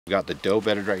We got the doe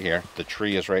bedded right here. The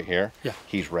tree is right here. Yeah.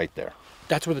 He's right there.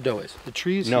 That's where the doe is. The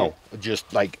tree is No, here.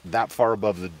 just like that far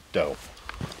above the doe.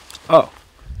 Oh.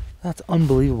 That's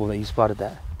unbelievable that you spotted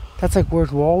that. That's like,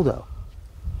 where's Waldo?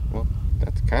 Well,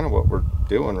 that's kind of what we're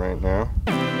doing right now.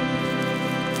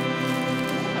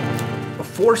 A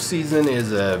fourth season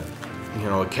is a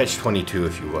catch-22,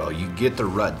 if you will. You get the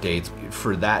rut dates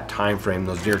for that time frame.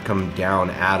 Those deer come down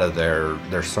out of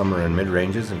their summer and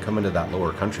mid-ranges and come into that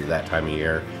lower country that time of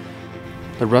year.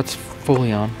 The rut's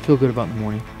fully on. Feel good about the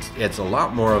morning. It's a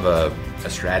lot more of a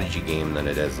strategy game than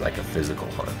it is like a physical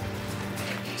hunt.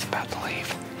 He's about to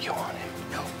leave. You want him?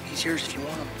 No, he's yours if you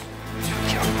want him.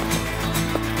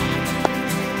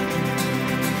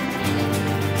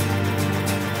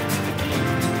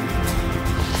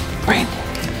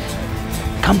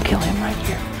 Brandon. Come kill him right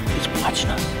here. He's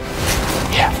watching us.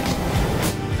 Yeah.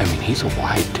 I mean, he's a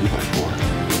wide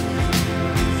 2x4.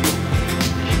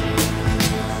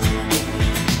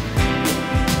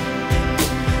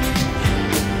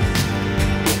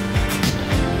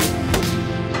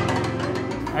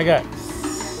 I got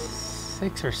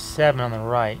 6 or 7 on the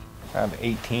right. I have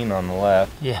 18 on the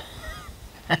left. Yeah.